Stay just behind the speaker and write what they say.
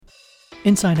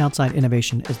Inside Outside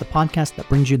Innovation is the podcast that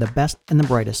brings you the best and the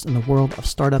brightest in the world of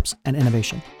startups and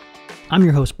innovation. I'm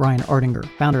your host, Brian Ardinger,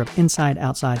 founder of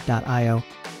InsideOutside.io,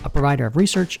 a provider of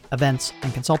research, events,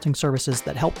 and consulting services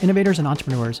that help innovators and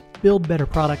entrepreneurs build better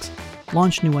products,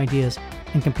 launch new ideas,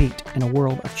 and compete in a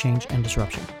world of change and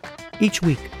disruption. Each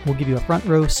week, we'll give you a front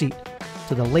row seat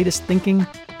to the latest thinking,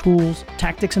 tools,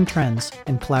 tactics, and trends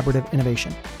in collaborative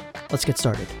innovation. Let's get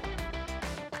started.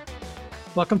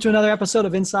 Welcome to another episode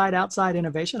of Inside Outside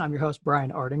Innovation. I'm your host,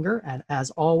 Brian Ardinger, and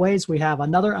as always, we have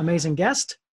another amazing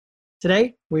guest.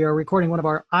 Today, we are recording one of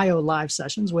our I.O. Live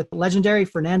sessions with legendary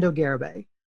Fernando Garibay.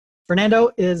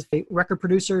 Fernando is a record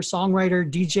producer, songwriter,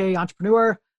 DJ,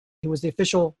 entrepreneur. He was the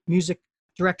official music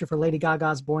director for Lady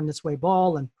Gaga's Born This Way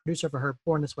ball and producer for her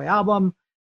Born This Way album.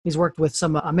 He's worked with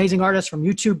some amazing artists from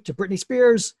YouTube to Britney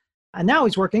Spears, and now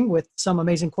he's working with some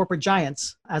amazing corporate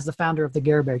giants as the founder of the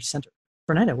Garibay Center.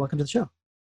 Fernando, welcome to the show.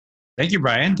 Thank you,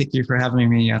 Brian. Thank you for having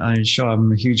me on your show.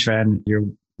 I'm a huge fan. You're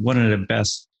one of the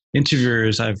best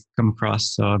interviewers I've come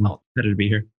across, so I'm excited to be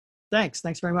here. Thanks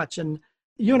very much. And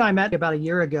you and I met about a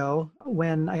year ago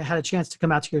when I had a chance to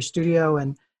come out to your studio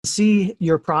and see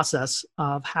your process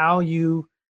of how you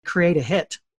create a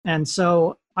hit. And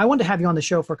so I wanted to have you on the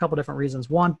show for a couple different reasons.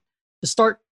 One, to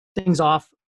start things off,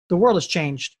 the world has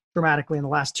changed dramatically in the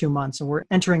last 2 months, and we're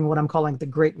entering what I'm calling the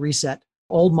Great Reset.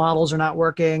 Old models are not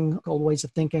working, old ways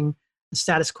of thinking, the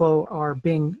status quo are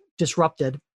being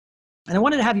disrupted. And I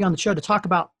wanted to have you on the show to talk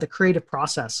about the creative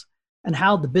process and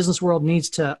how the business world needs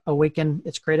to awaken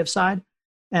its creative side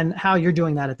and how you're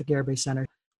doing that at the Garibay Center.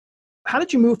 How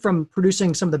did you move from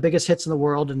producing some of the biggest hits in the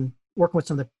world and working with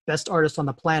some of the best artists on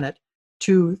the planet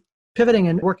to pivoting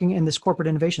and working in this corporate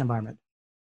innovation environment?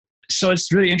 So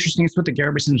it's really interesting. It's what the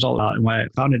Garibay Center is all about and why I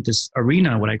founded this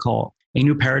arena, what I call a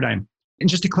new paradigm. And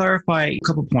just to clarify a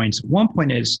couple points. One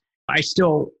point is I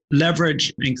still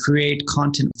leverage and create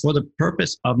content for the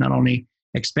purpose of not only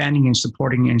expanding and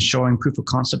supporting and showing proof of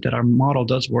concept that our model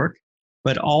does work,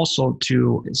 but also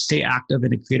to stay active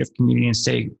in the creative community and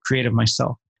stay creative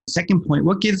myself. Second point,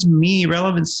 what gives me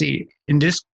relevancy in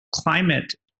this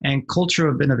climate and culture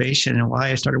of innovation and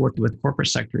why I started working with corporate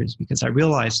sector is because I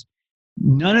realized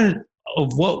none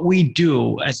of what we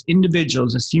do as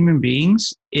individuals, as human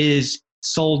beings, is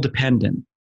soul dependent.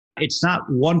 It's not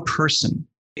one person.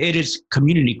 It is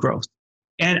community growth.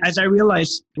 And as I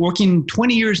realized, working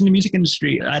 20 years in the music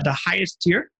industry at the highest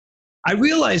tier, I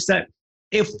realized that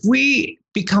if we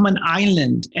become an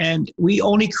island and we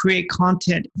only create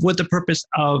content with the purpose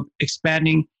of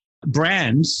expanding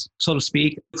brands, so to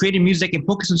speak, creating music and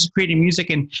focusing on creating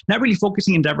music and not really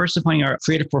focusing and diversifying our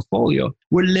creative portfolio,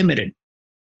 we're limited.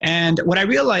 And what I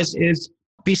realized is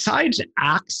besides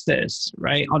access,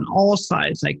 right, on all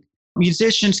sides, like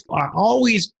musicians are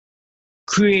always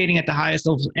creating at the highest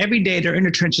levels. Every day they're in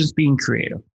the trenches being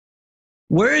creative.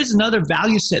 Where is another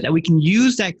value set that we can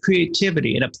use that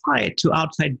creativity and apply it to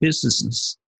outside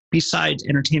businesses besides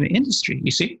entertainment industry,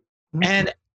 you see? Mm-hmm.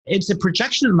 And it's a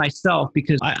projection of myself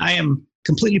because I am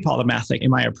completely polymathic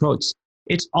in my approach.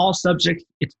 It's all subjects,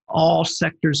 it's all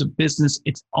sectors of business,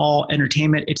 it's all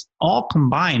entertainment, it's all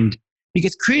combined.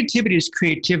 Because creativity is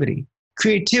creativity.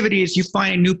 Creativity is you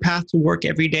find a new path to work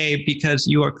every day because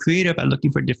you are creative and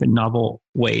looking for different novel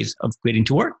ways of creating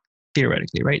to work,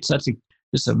 theoretically, right? So that's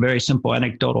just a very simple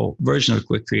anecdotal version of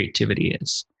what creativity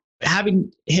is.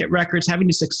 Having hit records, having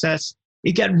the success,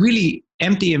 it got really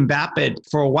empty and vapid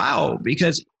for a while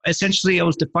because essentially I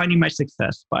was defining my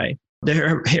success by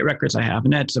the hit records I have,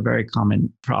 and that's a very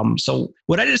common problem. So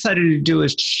what I decided to do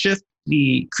is shift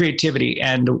the creativity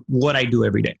and what I do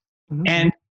every day. Mm-hmm.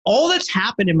 And all that's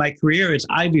happened in my career is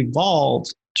I've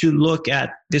evolved to look at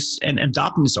this and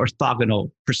adopting this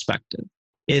orthogonal perspective.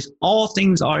 Is all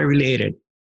things are related.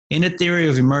 In a theory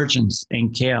of emergence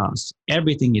and chaos,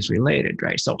 everything is related,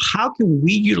 right? So how can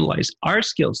we utilize our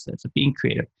skill sets of being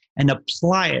creative and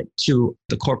apply it to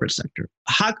the corporate sector?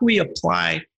 How can we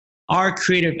apply our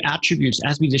creative attributes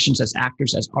as musicians, as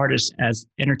actors, as artists, as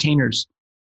entertainers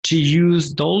to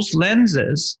use those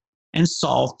lenses and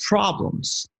solve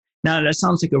problems? Now, that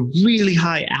sounds like a really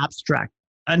high abstract,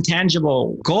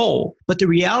 intangible goal, but the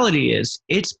reality is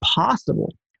it's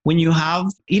possible. When you have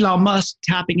Elon Musk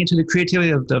tapping into the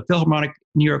creativity of the Philharmonic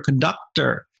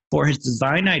neuroconductor for his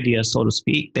design ideas, so to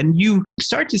speak, then you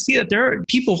start to see that there are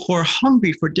people who are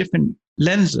hungry for different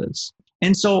lenses.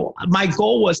 And so my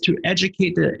goal was to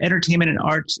educate the entertainment and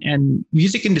arts and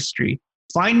music industry,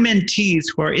 find mentees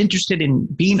who are interested in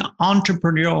being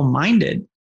entrepreneurial minded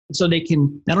so they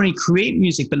can not only create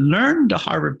music, but learn the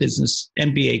Harvard Business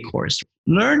MBA course,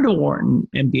 learn the Wharton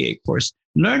MBA course,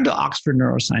 learn the Oxford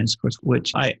Neuroscience course,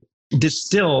 which I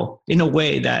distill in a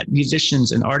way that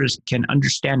musicians and artists can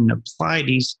understand and apply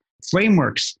these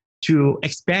frameworks to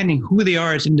expanding who they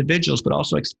are as individuals, but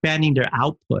also expanding their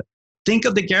output. Think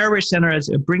of the Garraway Center as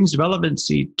it brings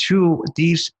relevancy to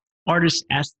these artists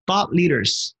as thought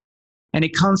leaders. And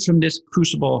it comes from this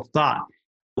crucible of thought.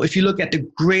 If you look at the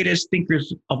greatest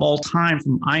thinkers of all time,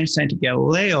 from Einstein to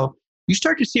Galileo, you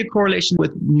start to see a correlation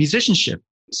with musicianship.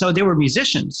 So they were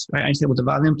musicians, right? Einstein was a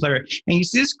violin player. And you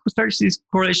start to see this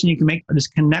correlation. You can make this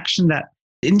connection that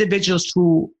individuals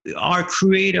who are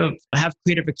creative, have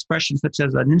creative expression, such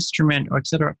as an instrument or et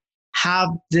cetera, have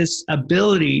this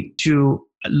ability to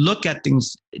look at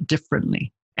things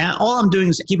differently. And all I'm doing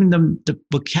is giving them the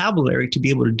vocabulary to be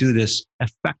able to do this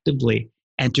effectively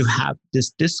and to have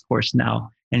this discourse now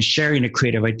and sharing the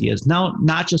creative ideas. Now,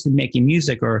 not just in making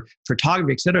music or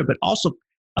photography, et cetera, but also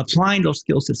applying those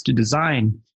skill sets to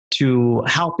design, to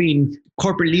helping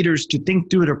corporate leaders to think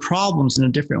through their problems in a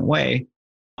different way,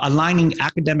 aligning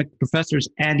academic professors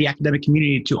and the academic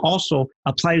community to also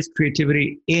apply this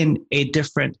creativity in a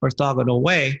different orthogonal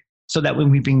way so that when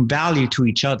we bring value to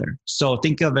each other. So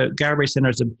think of a Garraway Center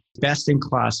as a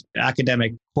best-in-class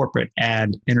academic, corporate,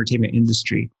 and entertainment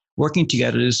industry working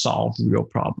together to solve real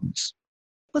problems.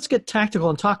 Let's get tactical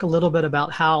and talk a little bit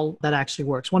about how that actually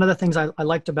works. One of the things I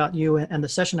liked about you and the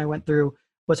session I went through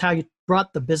was how you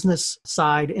brought the business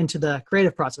side into the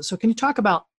creative process. So can you talk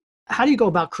about how do you go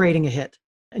about creating a hit?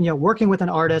 And, working with an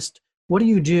artist, what do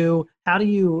you do? How do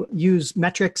you use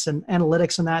metrics and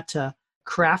analytics and that to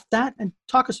craft that? And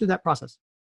talk us through that process.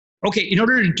 Okay, in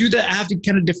order to do that, I have to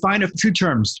kind of define a few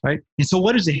terms, right? And so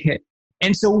what is a hit?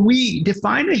 And so we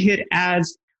define a hit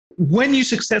as when you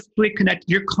successfully connect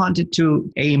your content to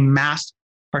a mass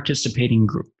participating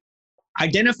group,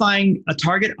 identifying a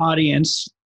target audience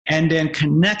and then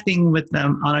connecting with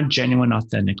them on a genuine,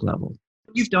 authentic level.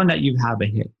 You've done that, you have a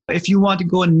hit. If you want to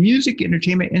go in music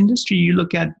entertainment industry, you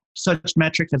look at such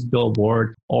metrics as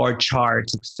Billboard or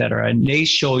charts, etc. And they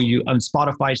show you on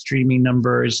Spotify streaming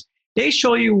numbers, they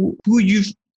show you who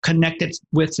you've connected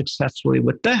with successfully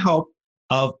with the help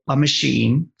of a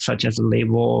machine, such as a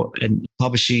label and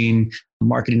publishing,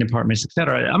 marketing departments,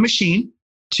 etc. A machine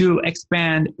to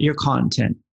expand your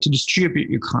content, to distribute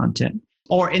your content.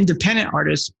 Or independent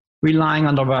artists relying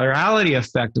on the virality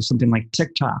effect of something like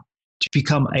TikTok to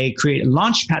become a creative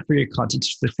launch pad for your content to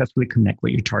successfully connect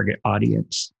with your target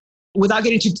audience. Without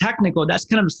getting too technical, that's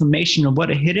kind of a summation of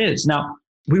what a hit is. Now,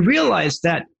 we realize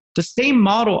that the same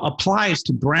model applies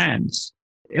to brands,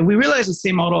 and we realize the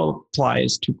same model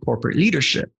applies to corporate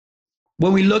leadership.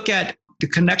 When we look at the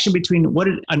connection between what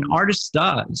an artist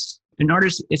does, an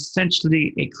artist is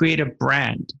essentially a creative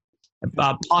brand,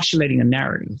 postulating a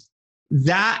narrative.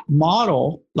 That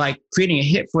model, like creating a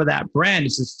hit for that brand,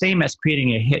 is the same as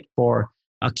creating a hit for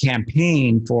a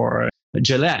campaign for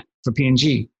Gillette, for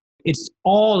P&G. It's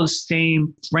all the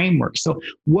same framework. So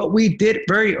what we did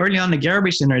very early on in the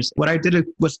Garraway Center is what I did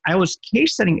was I was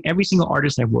case studying every single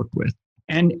artist I worked with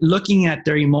and looking at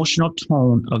their emotional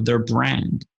tone of their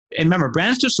brand. And remember,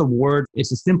 brand's just a word.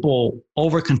 It's a simple,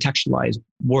 over-contextualized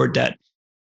word that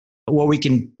where we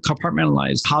can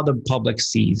compartmentalize how the public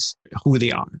sees who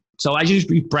they are. So I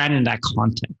usually brand in that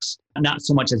context, not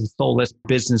so much as a soulless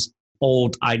business,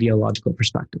 old ideological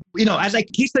perspective. As I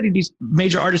case studied these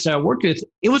major artists that I worked with,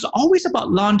 it was always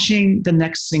about launching the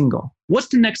next single. What's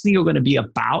the next single going to be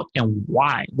about and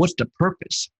why? What's the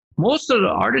purpose? Most of the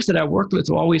artists that I worked with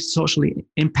were always socially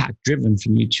impact driven,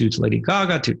 from U2 to Lady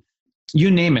Gaga to you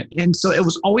name it. And so it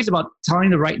was always about telling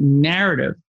the right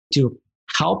narrative to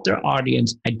help their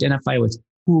audience identify with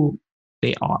who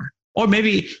they are. Or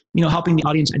maybe, helping the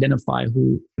audience identify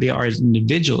who they are as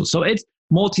individuals. So it's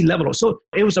multi-level. So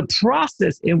it was a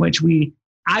process in which we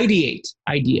ideate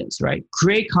ideas, right?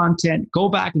 Create content, go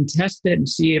back and test it and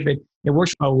see if it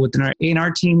works within our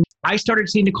A&R team. I started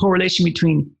seeing the correlation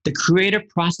between the creative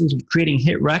process of creating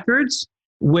hit records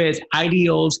with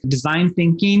ideals, design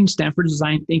thinking, Stanford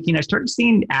design thinking. I started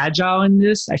seeing agile in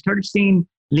this. I started seeing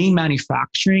lean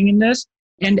manufacturing in this.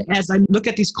 And as I look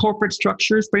at these corporate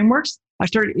structures, frameworks, I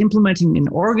started implementing and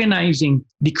organizing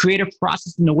the creative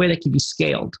process in a way that can be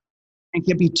scaled and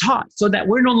can be taught so that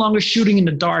we're no longer shooting in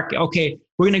the dark. Okay,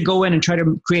 we're going to go in and try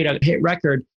to create a hit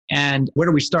record. And where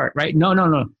do we start, right?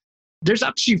 No. There's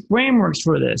actually frameworks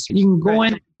for this. You can go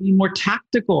in and be more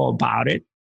tactical about it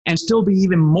and still be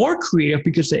even more creative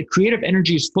because the creative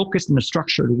energy is focused in a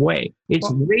structured way. It's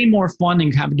way more fun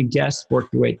than having to guess, work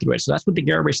your way through it. So that's what the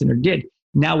Garraway Center did.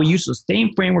 Now we use those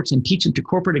same frameworks and teach them to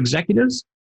corporate executives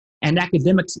and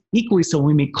academics equally. So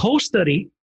when we co-study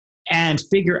and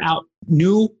figure out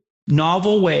new,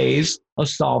 novel ways of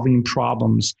solving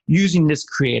problems using this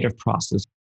creative process.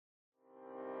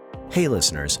 Hey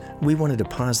listeners, we wanted to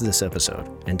pause this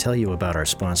episode and tell you about our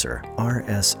sponsor,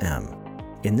 RSM.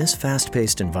 In this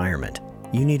fast-paced environment,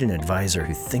 you need an advisor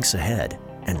who thinks ahead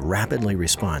and rapidly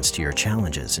responds to your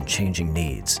challenges and changing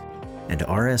needs. And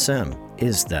RSM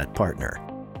is that partner.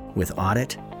 With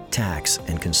audit, tax,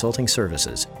 and consulting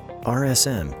services,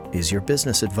 RSM is your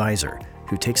business advisor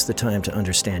who takes the time to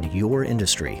understand your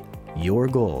industry, your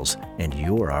goals, and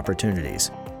your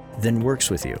opportunities, then works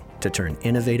with you to turn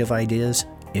innovative ideas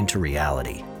into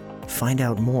reality. Find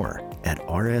out more at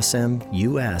rsmus.com/io.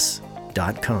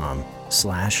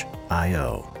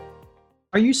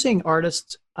 Are you seeing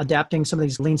artists adapting some of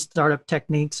these lean startup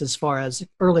techniques as far as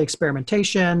early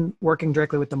experimentation, working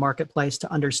directly with the marketplace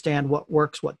to understand what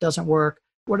works, what doesn't work?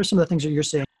 What are some of the things that you're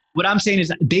seeing? What I'm saying is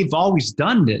that they've always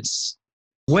done this.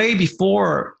 Way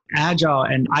before Agile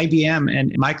and IBM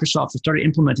and Microsoft started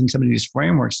implementing some of these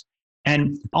frameworks.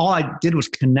 And all I did was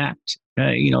connect,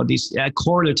 these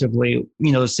correlatively,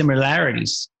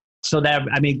 similarities so that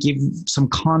I may give some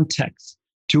context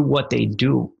to what they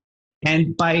do.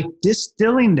 And by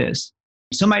distilling this,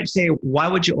 some might say, why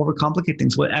would you overcomplicate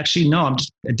things? Well, actually, no, I'm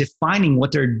just defining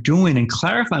what they're doing and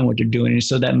clarifying what they're doing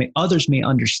so that others may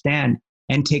understand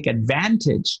and take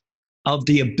advantage of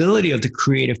the ability of the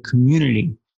creative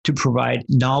community to provide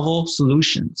novel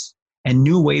solutions and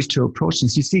new ways to approach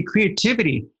things. You see,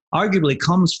 creativity arguably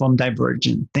comes from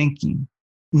divergent thinking.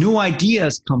 New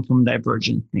ideas come from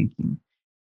divergent thinking.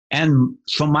 And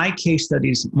from my case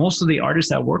studies, most of the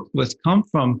artists I work with come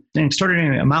from an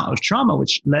extraordinary amount of trauma,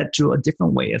 which led to a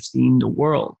different way of seeing the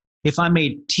world. If I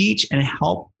may teach and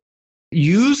help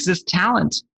use this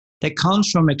talent that comes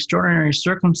from extraordinary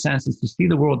circumstances to see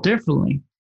the world differently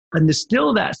and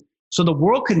distill that so the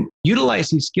world can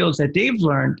utilize these skills that they've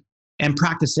learned and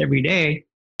practice every day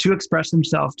to express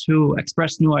themselves, to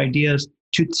express new ideas,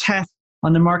 to test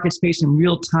on the market space in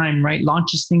real time, right?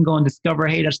 Launch a single and discover,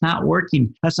 hey, that's not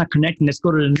working. That's not connecting. Let's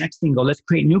go to the next single. Let's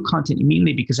create new content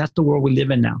immediately because that's the world we live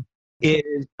in now. It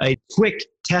is a quick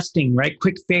testing, right?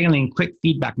 Quick failing, quick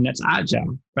feedback, and that's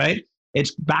agile, right?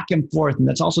 It's back and forth, and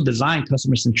that's also design,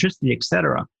 customer centricity, et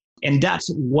cetera. And that's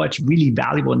what's really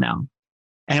valuable now.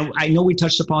 And I know we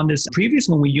touched upon this previous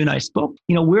when you and I spoke.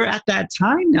 We're at that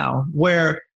time now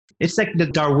where it's like the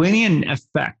Darwinian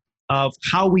effect of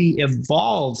how we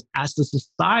evolved as a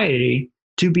society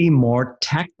to be more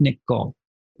technical.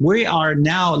 We are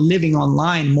now living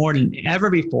online more than ever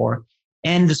before.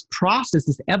 And this process,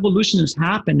 this evolution has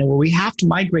happened where we have to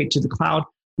migrate to the cloud.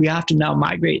 We have to now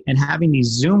migrate and having these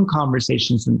Zoom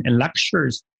conversations and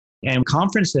lectures and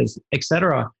conferences, et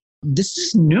cetera. This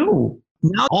is new.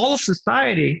 Now all of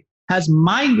society has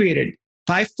migrated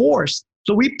by force.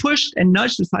 So we pushed and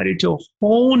nudged society to a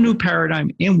whole new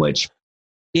paradigm in which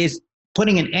is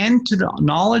putting an end to the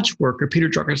knowledge worker, Peter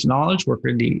Drucker's knowledge worker.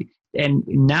 And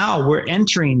now we're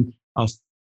entering a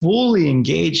fully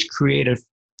engaged creative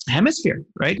hemisphere,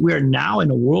 right? We are now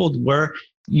in a world where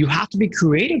you have to be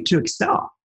creative to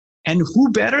excel. And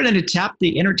who better than to tap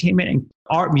the entertainment and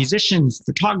art musicians,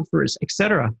 photographers, et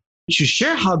cetera, to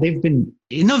share how they've been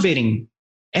innovating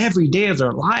every day of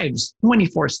their lives,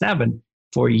 24/7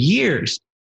 for years.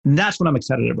 And that's what I'm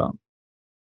excited about.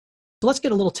 So let's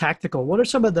get a little tactical. What are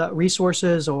some of the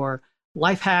resources or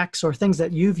life hacks or things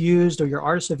that you've used or your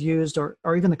artists have used or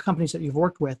even the companies that you've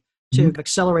worked with to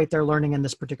accelerate their learning in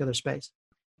this particular space?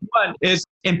 One is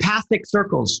empathic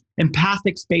circles,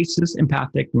 empathic spaces,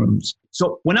 empathic rooms.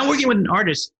 So when I'm working with an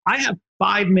artist, I have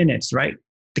 5 minutes, right?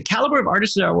 The caliber of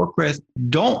artists that I work with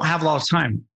don't have a lot of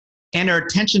time. And their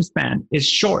attention span is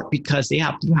short because they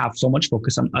have to have so much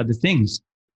focus on other things.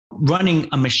 Running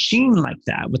a machine like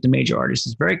that with the major artists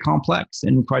is very complex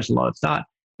and requires a lot of thought.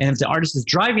 And if the artist is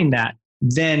driving that,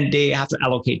 then they have to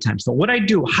allocate time. So what I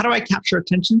do, how do I capture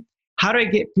attention? How do I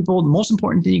get people, the most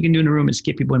important thing you can do in a room is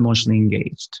get people emotionally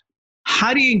engaged.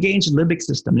 How do you engage the limbic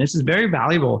system? And this is very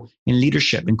valuable in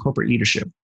leadership, in corporate leadership,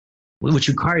 which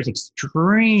requires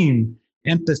extreme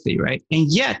empathy, right? And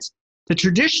yet, the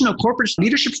traditional corporate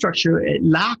leadership structure, it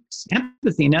lacks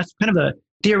empathy. And that's kind of the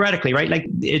theoretically, right? Like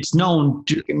it's known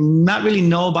to not really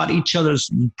know about each other's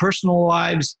personal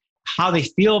lives, how they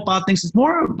feel about things. It's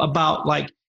more about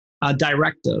like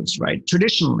directives, right?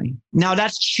 Traditionally. Now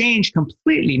that's changed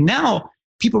completely. Now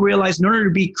people realize in order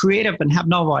to be creative and have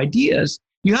novel ideas,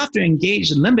 you have to engage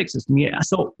the limbic system. Yeah.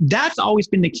 So that's always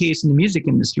been the case in the music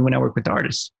industry when I work with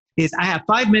artists. Is I have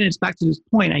 5 minutes back to this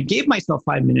point. I gave myself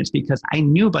 5 minutes because I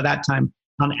knew by that time,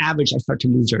 on average, I start to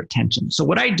lose their attention. So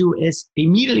what I do is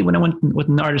immediately when I went with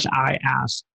an artist, I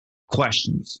ask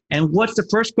questions. And what's the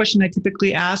first question I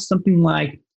typically ask? Something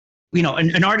like,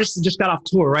 an artist just got off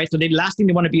tour, right? So the last thing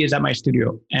they want to be is at my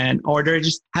studio, or they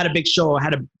just had a big show,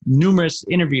 numerous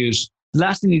interviews. The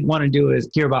last thing they want to do is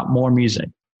hear about more music,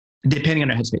 depending on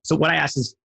their headspace. So what I ask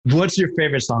is, what's your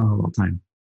favorite song of all time?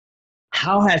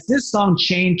 How has this song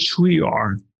changed who you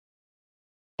are?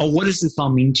 Or what does this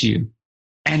song mean to you?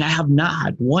 And I have not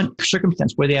had one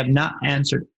circumstance where they have not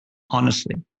answered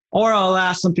honestly. Or I'll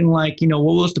ask something like, what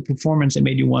was the performance that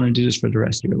made you want to do this for the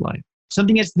rest of your life?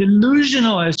 Something as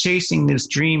delusional as chasing this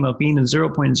dream of being the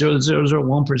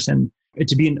 0.0001%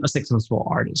 to be a successful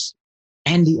artist.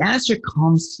 And the answer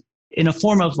comes in a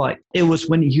form of it was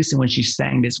Whitney Houston when she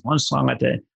sang this one song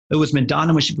it was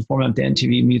Madonna when she performed at the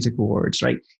MTV Music Awards,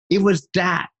 right? It was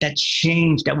that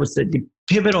changed. That was the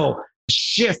pivotal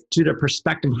shift to their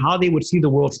perspective, how they would see the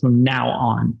world from now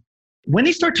on. When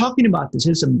they start talking about this,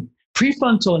 there's a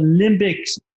prefrontal limbic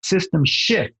system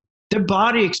shift. Their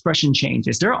body expression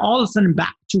changes. They're all of a sudden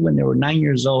back to when they were 9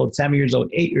 years old, 7 years old,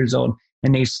 8 years old,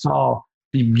 and they saw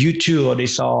U2 or they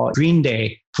saw Green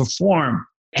Day perform,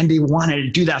 and they wanted to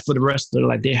do that for the rest of their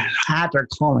life. They had their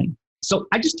calling. So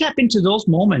I just tap into those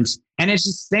moments, and it's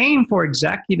the same for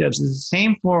executives. It's the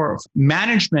same for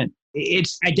management.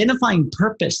 It's identifying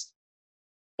purpose,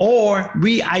 or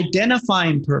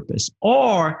re-identifying purpose,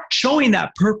 or showing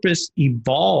that purpose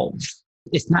evolves.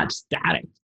 It's not static.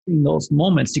 In those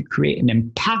moments to create an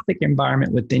empathic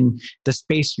environment within the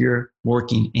space you're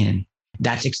working in.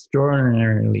 That's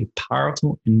extraordinarily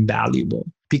powerful and valuable,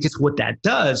 because what that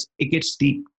does, it gets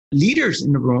the leaders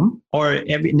in the room or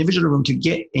every individual in the room to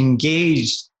get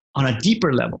engaged on a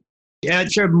deeper level. I'm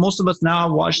sure most of us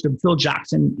now watch the Phil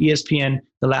Jackson, ESPN,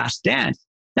 The Last Dance.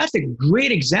 That's a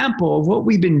great example of what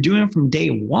we've been doing from day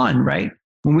one, right?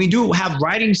 When we do have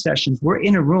writing sessions, we're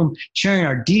in a room sharing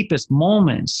our deepest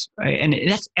moments, right? And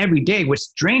that's every day with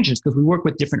strangers, because we work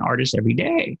with different artists every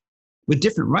day, with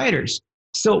different writers.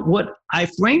 So what I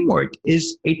framework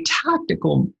is a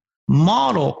tactical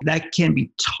model that can be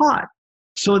taught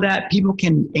so that people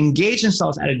can engage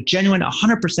themselves at a genuine,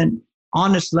 100%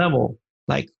 honest level,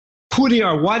 like who they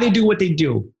are, why they do what they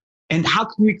do, and how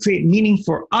can we create meaning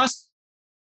for us,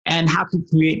 and how can we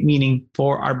create meaning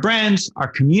for our brands, our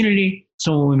community,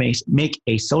 so we may make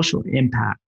a social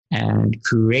impact and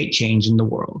create change in the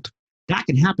world. That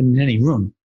can happen in any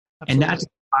room. Absolutely. And that's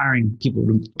inspiring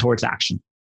people towards action.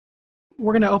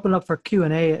 We're going to open up for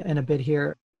Q&A in a bit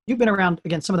here. You've been around,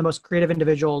 again, some of the most creative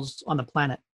individuals on the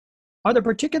planet. Are there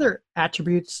particular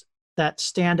attributes that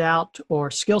stand out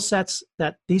or skill sets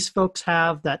that these folks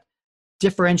have that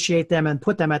differentiate them and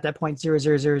put them at that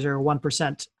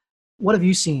 0.00001%? What have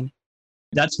you seen?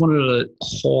 That's one of the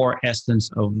core essence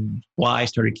of why I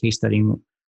started case studying,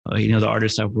 the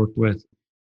artists I've worked with.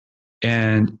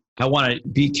 And I want to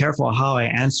be careful how I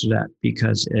answer that,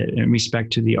 because in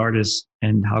respect to the artists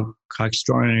and how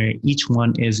extraordinary each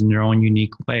one is in their own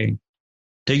unique way.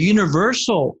 The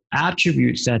universal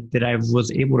attributes that I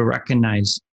was able to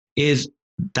recognize is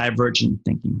divergent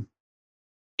thinking.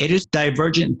 It is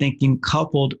divergent thinking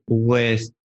coupled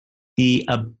with the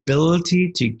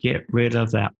ability to get rid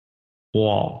of that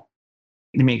wall.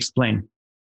 Let me explain.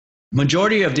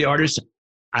 Majority of the artists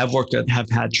I've worked with have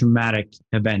had traumatic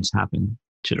events happen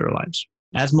to their lives,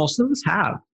 as most of us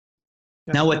have.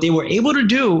 Yeah. Now, what they were able to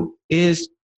do is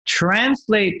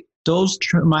translate those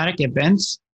traumatic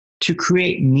events to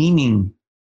create meaning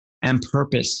and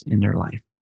purpose in their life.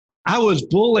 I was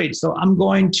bullied, so I'm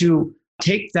going to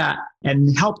take that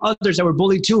and help others that were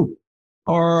bullied too.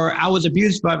 Or I was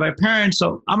abused by my parents,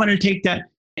 so I'm going to take that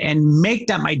and make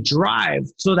that my drive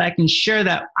so that I can share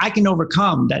that I can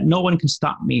overcome, that no one can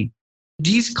stop me.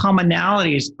 These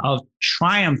commonalities of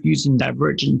triumph using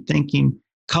divergent thinking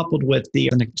coupled with the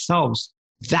themselves,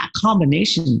 that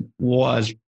combination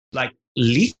was like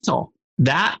lethal.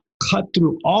 That cut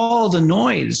through all the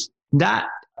noise, that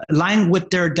aligned with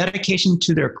their dedication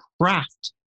to their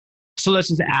craft. So let's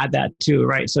just add that too,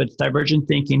 right? So it's divergent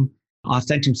thinking,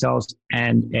 authentic selves,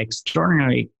 and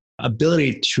extraordinary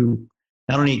ability to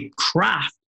not only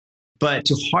craft, but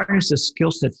to harness the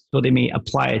skill sets so they may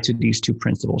apply it to these two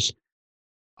principles.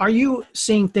 Are you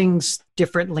seeing things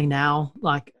differently now?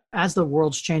 Like as the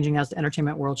world's changing, as the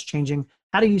entertainment world's changing,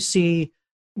 how do you see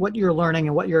what you're learning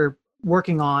and what you're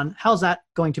working on? How's that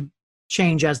going to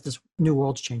change as this new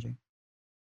world's changing?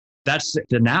 That's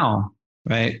the now,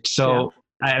 right? So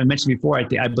yeah. I mentioned before,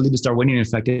 I believe the Darwinian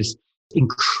effect is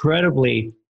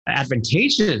incredibly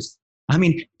advantageous. I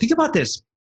mean, think about this.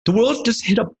 The world just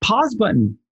hit a pause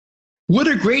button. What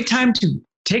a great time to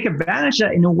take advantage of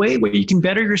that in a way where you can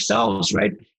better yourselves,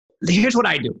 right? Here's what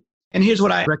I do. And here's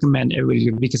what I recommend everybody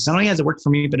do, because not only has it worked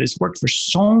for me, but it's worked for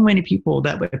so many people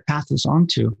that I pass this on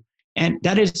to. And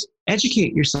that is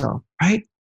educate yourself, right?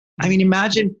 I mean,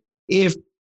 imagine if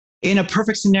in a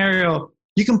perfect scenario,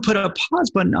 you can put a pause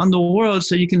button on the world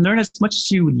so you can learn as much as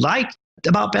you like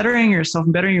about bettering yourself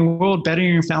and bettering your world,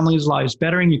 bettering your family's lives,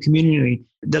 bettering your community,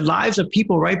 the lives of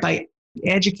people, right? By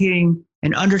educating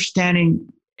and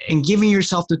understanding and giving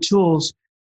yourself the tools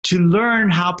to learn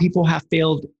how people have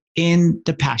failed in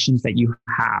the passions that you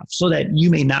have so that you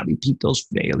may not repeat those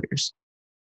failures.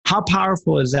 How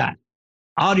powerful is that?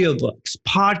 Audiobooks,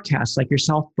 podcasts like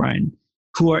yourself, Brian,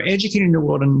 who are educating the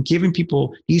world and giving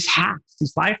people these hacks,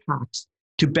 these life hacks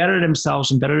to better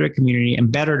themselves and better their community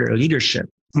and better their leadership.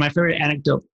 My favorite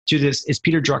anecdote to this is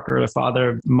Peter Drucker, the father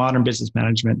of modern business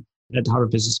management at the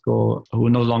Harvard Business School, who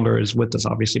no longer is with us,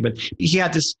 obviously, but he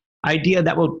had this idea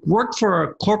that would work for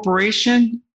a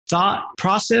corporation, thought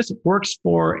process works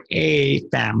for a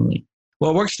family.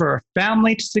 What works for a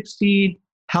family to succeed,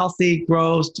 healthy,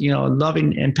 growth,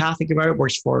 loving, empathic environment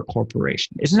works for a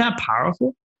corporation. Isn't that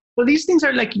powerful? Well, these things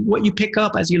are like what you pick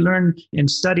up as you learn and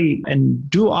study and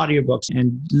do audiobooks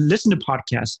and listen to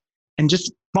podcasts and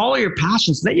just follow your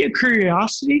passions. Let your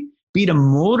curiosity be the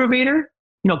motivator.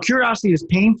 Curiosity is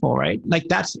painful, right? Like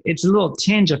it's a little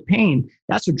tinge of pain.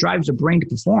 That's what drives the brain to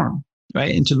perform,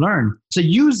 right? And to learn. So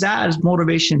use that as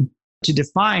motivation to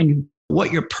define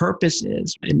what your purpose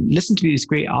is. And listen to these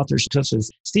great authors such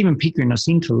as Stephen Pinker,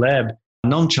 Nassim Taleb,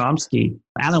 Noam Chomsky,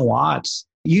 Alan Watts.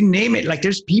 You name it. Like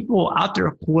there's people out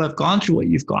there who have gone through what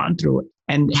you've gone through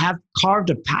and have carved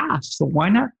a path. So why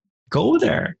not go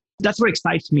there? That's what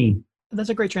excites me. That's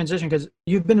a great transition because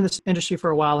you've been in this industry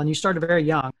for a while and you started very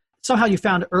young. Somehow you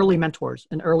found early mentors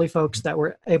and early folks that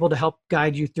were able to help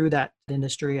guide you through that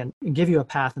industry and give you a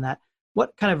path in that.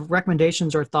 What kind of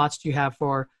recommendations or thoughts do you have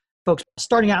for folks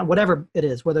starting out, whatever it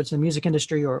is, whether it's in the music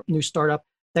industry or new startup,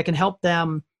 that can help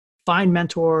them find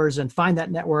mentors and find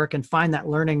that network and find that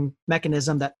learning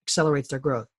mechanism that accelerates their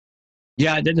growth?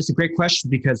 Yeah, that is a great question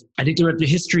because I think the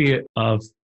history of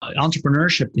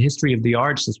entrepreneurship, the history of the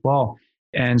arts as well,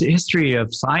 and the history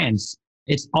of science,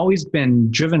 it's always been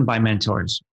driven by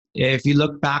mentors. If you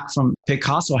look back from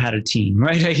Picasso had a team,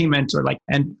 right? He mentored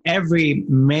and every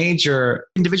major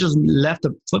individual left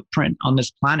a footprint on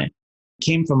this planet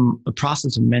came from a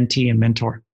process of mentee and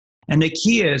mentor. And the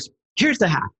key is, here's the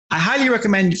hack. I highly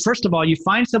recommend, first of all, you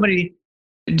find somebody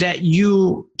that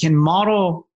you can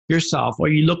model yourself or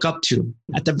you look up to,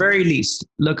 at the very least,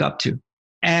 look up to.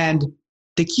 And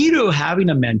the key to having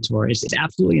a mentor is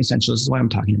absolutely essential. This is why I'm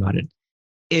talking about it,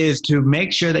 is to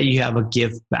make sure that you have a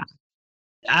give back.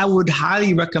 I would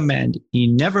highly recommend you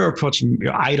never approach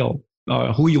your idol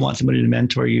or who you want somebody to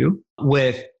mentor you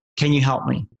with, can you help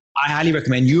me? I highly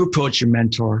recommend you approach your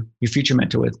mentor, your future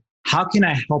mentor with, how can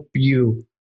I help you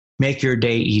make your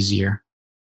day easier?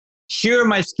 Here are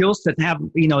my skill sets. Have,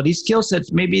 these skill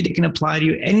sets, maybe they can apply to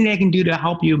you. Anything I can do to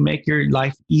help you make your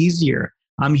life easier,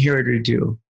 I'm here to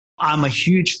do. I'm a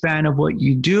huge fan of what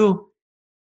you do.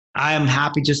 I am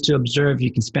happy just to observe.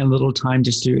 You can spend a little time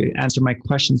just to answer my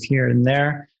questions here and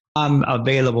there. I'm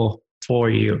available for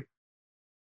you.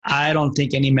 I don't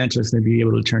think any mentor is going to be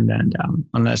able to turn that down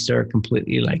unless they're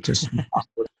completely just.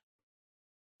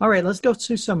 All right, let's go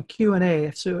to some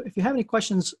Q&A. So if you have any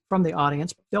questions from the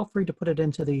audience, feel free to put it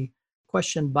into the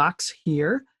question box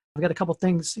here. I've got a couple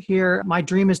things here. My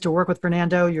dream is to work with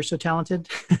Fernando. You're so talented.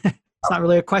 It's not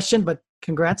really a question, but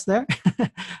congrats there.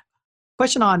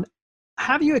 Question on,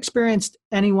 have you experienced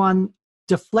anyone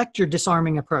deflect your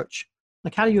disarming approach?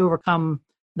 Like, how do you overcome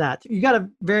that? You got a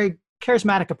very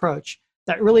charismatic approach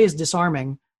that really is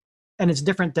disarming, and it's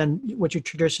different than what you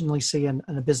traditionally see in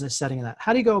a business setting. In that,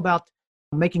 how do you go about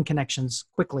making connections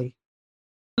quickly?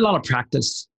 A lot of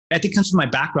practice. I think it comes from my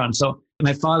background. So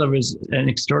my father was an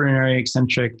extraordinary,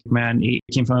 eccentric man. He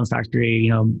came from a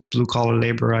factory, blue collar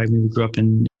labor. I mean, we grew up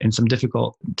in some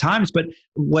difficult times, but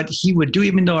what he would do,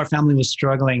 even though our family was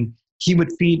struggling, he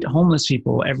would feed homeless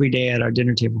people every day at our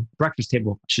dinner table, breakfast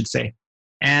table, I should say.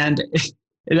 And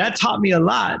that taught me a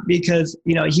lot because,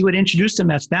 he would introduce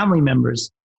them as family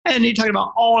members. And he talked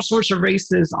about all sorts of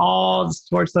races, all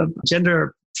sorts of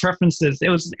gender preferences. It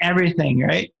was everything,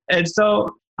 right? And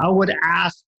so I would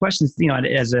ask questions,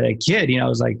 as a kid, I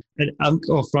was like an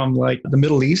uncle from the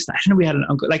Middle East. I didn't know we had an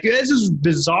uncle. This is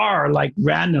bizarre,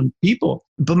 random people.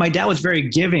 But my dad was very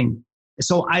giving.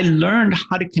 So I learned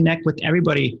how to connect with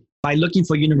everybody by looking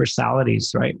for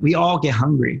universalities, right? We all get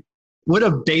hungry. What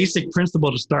a basic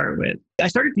principle to start with. I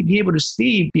started to be able to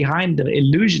see behind the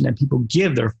illusion that people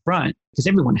give their front, because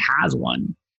everyone has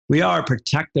one. We are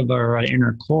protective of our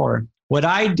inner core. What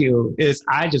I do is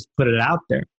I just put it out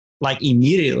there,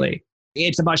 immediately.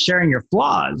 It's about sharing your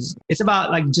flaws. It's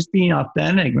about just being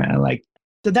authentic, man.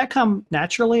 Did that come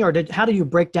naturally, or how do you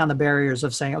break down the barriers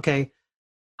of saying, okay,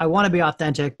 I want to be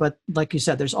authentic, but like you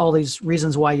said, there's all these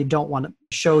reasons why you don't want to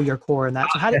show your core in that.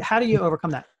 So how do you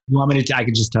overcome that? You want me to, I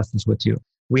could just test this with you.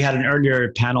 We had an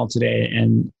earlier panel today,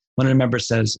 and one of the members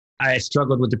says, I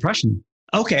struggled with depression.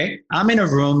 Okay, I'm in a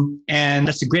room, and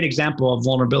that's a great example of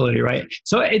vulnerability, right?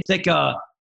 So it's like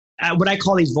what I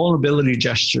call these vulnerability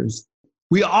gestures.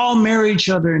 We all marry each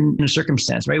other in a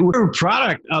circumstance, right? We're a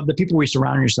product of the people we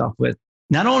surround yourself with,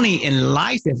 not only in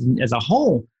life as a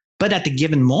whole, but at the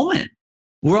given moment.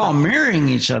 We're all mirroring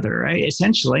each other, right?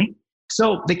 Essentially.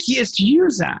 So the key is to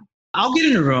use that. I'll get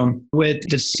in a room with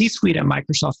the C-suite at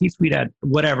Microsoft, C-suite at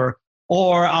whatever,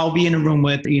 or I'll be in a room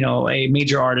with, a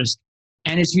major artist,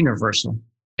 and it's universal.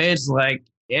 It's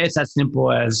as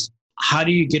simple as, how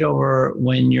do you get over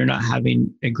when you're not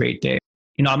having a great day?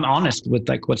 I'm honest with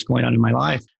what's going on in my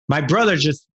life. My brother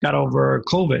just got over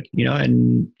COVID,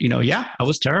 I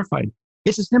was terrified.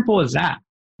 It's as simple as that.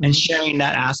 And sharing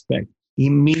that aspect,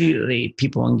 immediately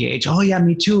people engage. Oh yeah,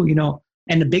 me too,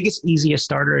 And the biggest, easiest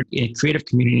starter in a creative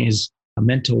community is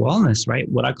mental wellness, right?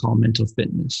 What I call mental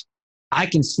fitness. I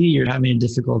can see you're having a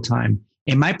difficult time.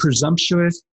 Am I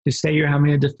presumptuous to say you're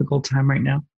having a difficult time right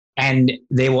now? And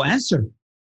they will answer,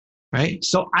 right?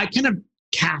 So I kind of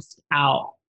cast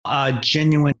out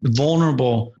genuine,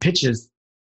 vulnerable pitches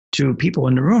to people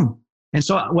in the room. And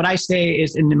so what I say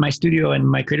is, in my studio and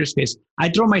my creative space, I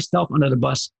throw myself under the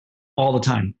bus all the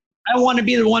time. I want to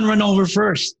be the one run over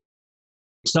first,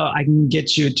 so I can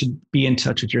get you to be in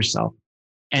touch with yourself.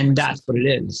 And that's what it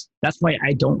is. That's why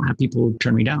I don't have people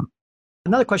turn me down.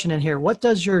 Another question in here. What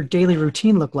does your daily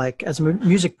routine look like as a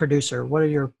music producer? What are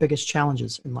your biggest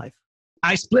challenges in life?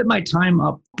 I split my time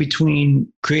up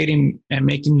between creating and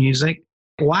making music.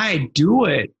 Why I do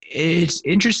it, it's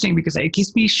interesting because it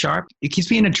keeps me sharp. It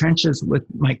keeps me in the trenches with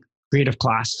my creative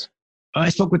class. I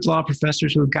spoke with a lot of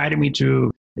professors who guided me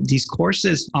through these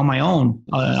courses on my own.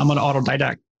 I'm an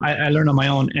autodidact. I learn on my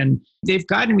own, and they've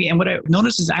guided me. And what I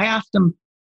noticed is I asked them,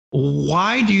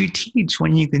 why do you teach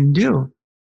when you can do?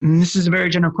 And this is a very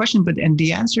general question, and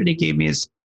the answer they gave me is,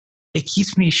 it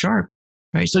keeps me sharp,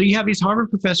 right? So you have these Harvard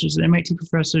professors, and MIT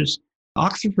professors,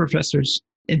 Oxford professors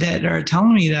that are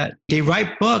telling me that they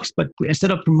write books, but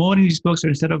instead of promoting these books, or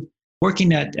instead of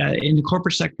working in the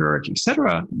corporate sector, et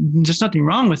cetera, there's nothing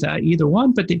wrong with that, either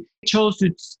one, but they chose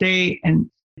to stay and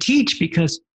teach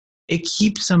because it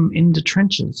keeps them in the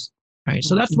trenches, right?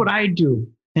 So that's what I do.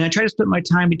 And I try to split my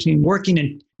time between working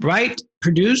and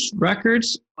produce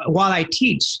records while I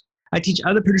teach. I teach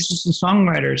other producers and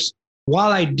songwriters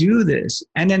while I do this.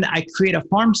 And then I create a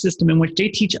farm system in which they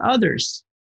teach others.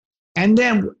 And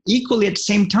then equally at the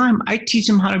same time, I teach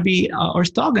them how to be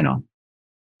orthogonal.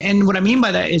 And what I mean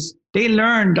by that is they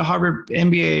learn the Harvard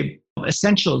MBA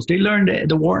essentials. They learned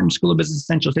the Wharton School of Business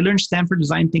essentials. They learned Stanford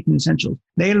Design Thinking essentials.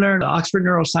 They learned Oxford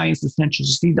Neuroscience essentials.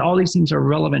 You see, all these things are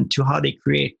relevant to how they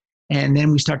create. And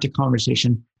then we start the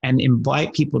conversation and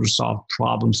invite people to solve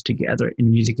problems together in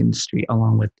the music industry,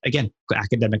 along with, again,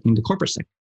 academic and the corporate sector.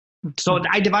 So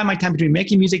I divide my time between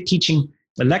making music, teaching,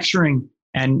 lecturing,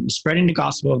 and spreading the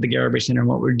gospel of the Garibay Center and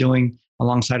what we're doing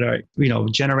alongside our,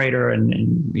 Generator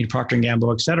and Procter &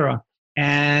 Gamble, et cetera.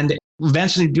 And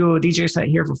eventually do a DJ set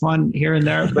here for fun here and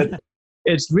there. But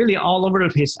it's really all over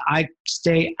the place. I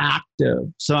stay active.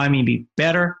 So I mean, be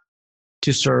better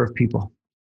to serve people.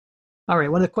 All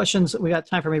right. One of the questions, we got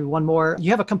time for maybe one more.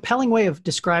 You have a compelling way of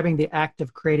describing the act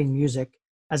of creating music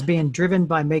as being driven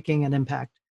by making an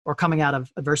impact or coming out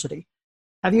of adversity.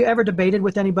 Have you ever debated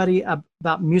with anybody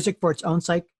about music for its own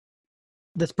sake?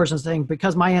 This person's saying,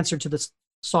 because my answer to this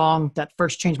song that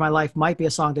first changed my life might be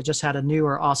a song that just had a new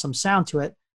or awesome sound to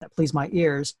it that pleased my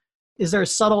ears. Is there a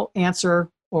subtle answer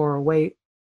or a way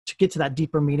to get to that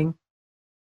deeper meaning?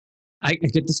 I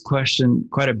get this question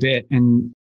quite a bit,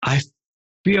 and I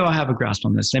feel I have a grasp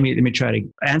on this. Let me try to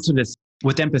answer this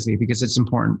with empathy because it's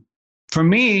important. For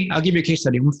me, I'll give you a case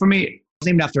study. For me, it's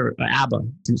named after ABBA.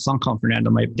 It's a song called Fernando.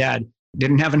 My dad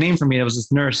didn't have a name for me. There was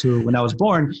this nurse who, when I was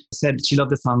born, said she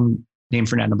loved the song named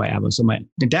Fernando by ABBA. So my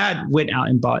dad went out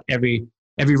and bought every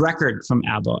record from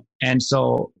ABBA. And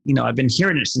so, I've been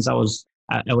hearing it since I was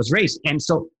raised. And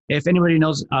so if anybody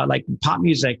knows like pop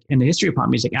music and the history of pop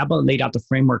music, ABBA laid out the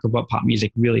framework of what pop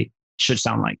music really should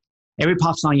sound like. Every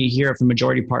pop song you hear from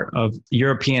majority part of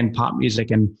European pop music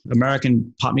and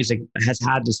American pop music has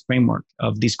had this framework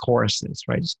of these choruses,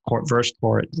 right? Verse,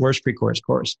 chorus, verse, pre-chorus,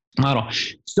 chorus model.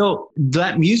 So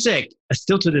that music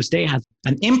still to this day has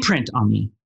an imprint on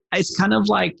me. It's kind of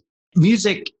like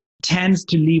music tends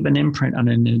to leave an imprint on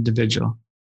an individual.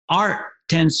 Art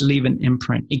tends to leave an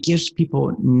imprint. It gives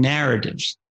people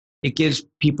narratives. It gives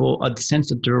people a sense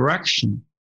of direction.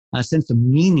 a sense of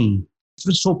meaning. It's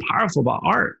what's so powerful about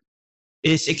art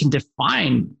is it can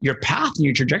define your path and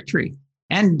your trajectory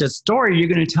and the story you're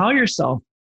going to tell yourself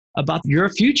about your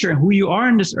future and who you are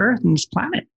on this earth and this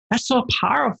planet. That's so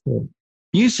powerful.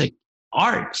 Music,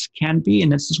 arts can be,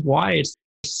 and this is why it's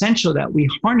essential that we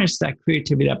harness that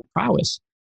creativity, that prowess,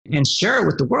 and share it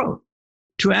with the world.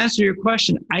 To answer your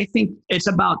question, I think it's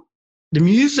about the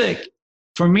music,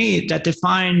 for me, that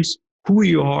defines who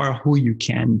you are, who you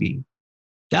can be.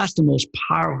 That's the most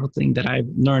powerful thing that I've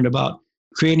learned about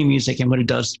creating music and what it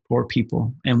does for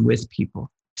people and with people.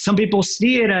 Some people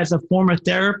see it as a form of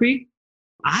therapy.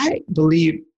 I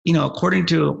believe, according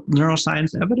to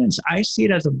neuroscience evidence, I see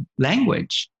it as a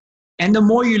language. And the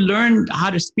more you learn how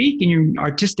to speak in your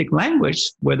artistic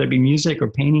language, whether it be music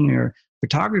or painting or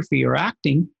photography or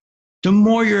acting, the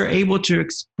more you're able to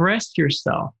express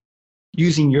yourself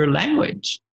using your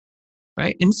language,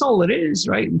 right? And that's all it is,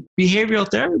 right? Behavioral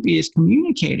therapy is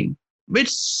communicating.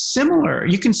 It's similar.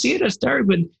 You can see it as therapy,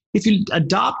 but if you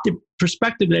adopt the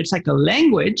perspective that it's like a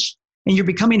language and you're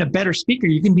becoming a better speaker,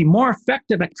 you can be more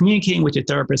effective at communicating with your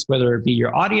therapist, whether it be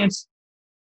your audience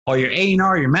or your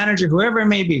A&R, your manager, whoever it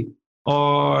may be,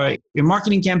 or your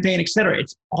marketing campaign, et cetera.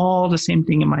 It's all the same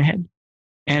thing in my head.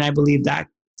 And I believe that,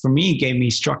 for me, gave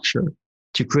me structure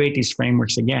to create these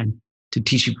frameworks again, to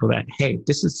teach people that, hey,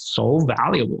 this is so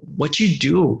valuable. What you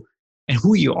do and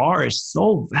who you are is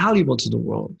so valuable to the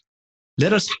world.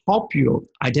 Let us help you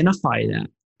identify that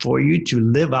for you to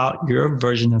live out your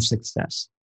version of success.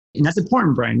 And that's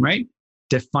important, Brian, right?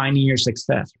 Defining your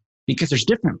success, because there's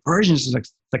different versions of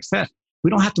success. We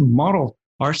don't have to model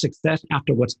our success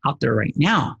after what's out there right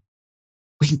now.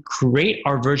 We can create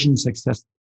our version of success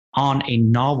on a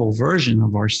novel version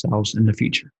of ourselves in the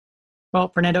future. Well,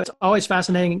 Fernando, it's always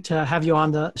fascinating to have you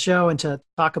on the show and to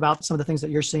talk about some of the things that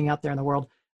you're seeing out there in the world.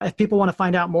 If people want to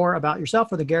find out more about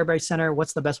yourself or the Garibay Center,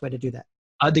 what's the best way to do that?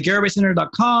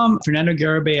 TheGaribayCenter.com, Fernando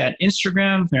Garibay at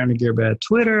Instagram, Fernando Garibay at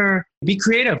Twitter. Be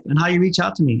creative in how you reach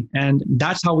out to me. And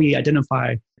that's how we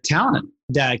identify talent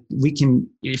that we can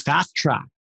fast track,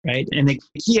 right? And the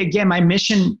key, again, my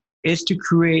mission is to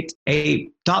create a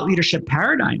thought leadership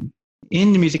paradigm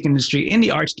in the music industry, in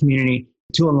the arts community,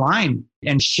 to align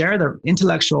and share the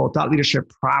intellectual thought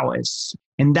leadership prowess.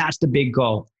 And that's the big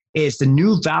goal. It's the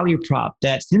new value prop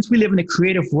that since we live in a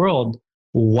creative world,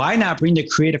 why not bring the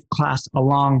creative class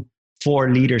along for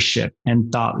leadership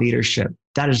and thought leadership?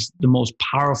 That is the most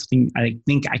powerful thing I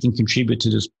think I can contribute to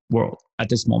this world at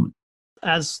this moment.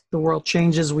 As the world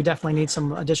changes, we definitely need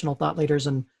some additional thought leaders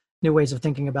and new ways of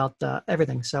thinking about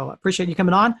everything. So I appreciate you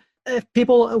coming on. If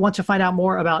people want to find out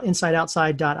more about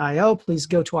InsideOutside.io, please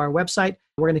go to our website.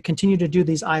 We're going to continue to do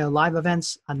these IO Live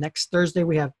events. Next Thursday,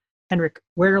 we have Henrik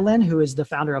Wergelin, who is the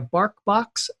founder of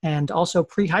BarkBox and also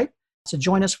Prehype. So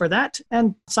join us for that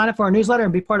and sign up for our newsletter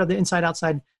and be part of the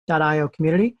InsideOutside.io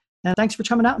community. And thanks for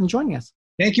coming out and joining us.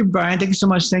 Thank you, Brian. Thank you so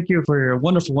much. Thank you for your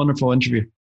wonderful, wonderful interview.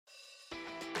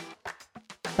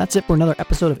 That's it for another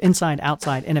episode of Inside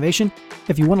Outside Innovation.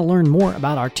 If you want to learn more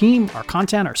about our team, our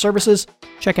content, our services,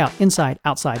 check out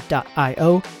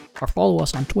InsideOutside.io or follow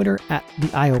us on Twitter at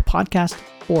the IO Podcast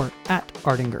or at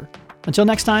Ardinger. Until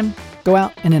next time, go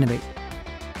out and innovate.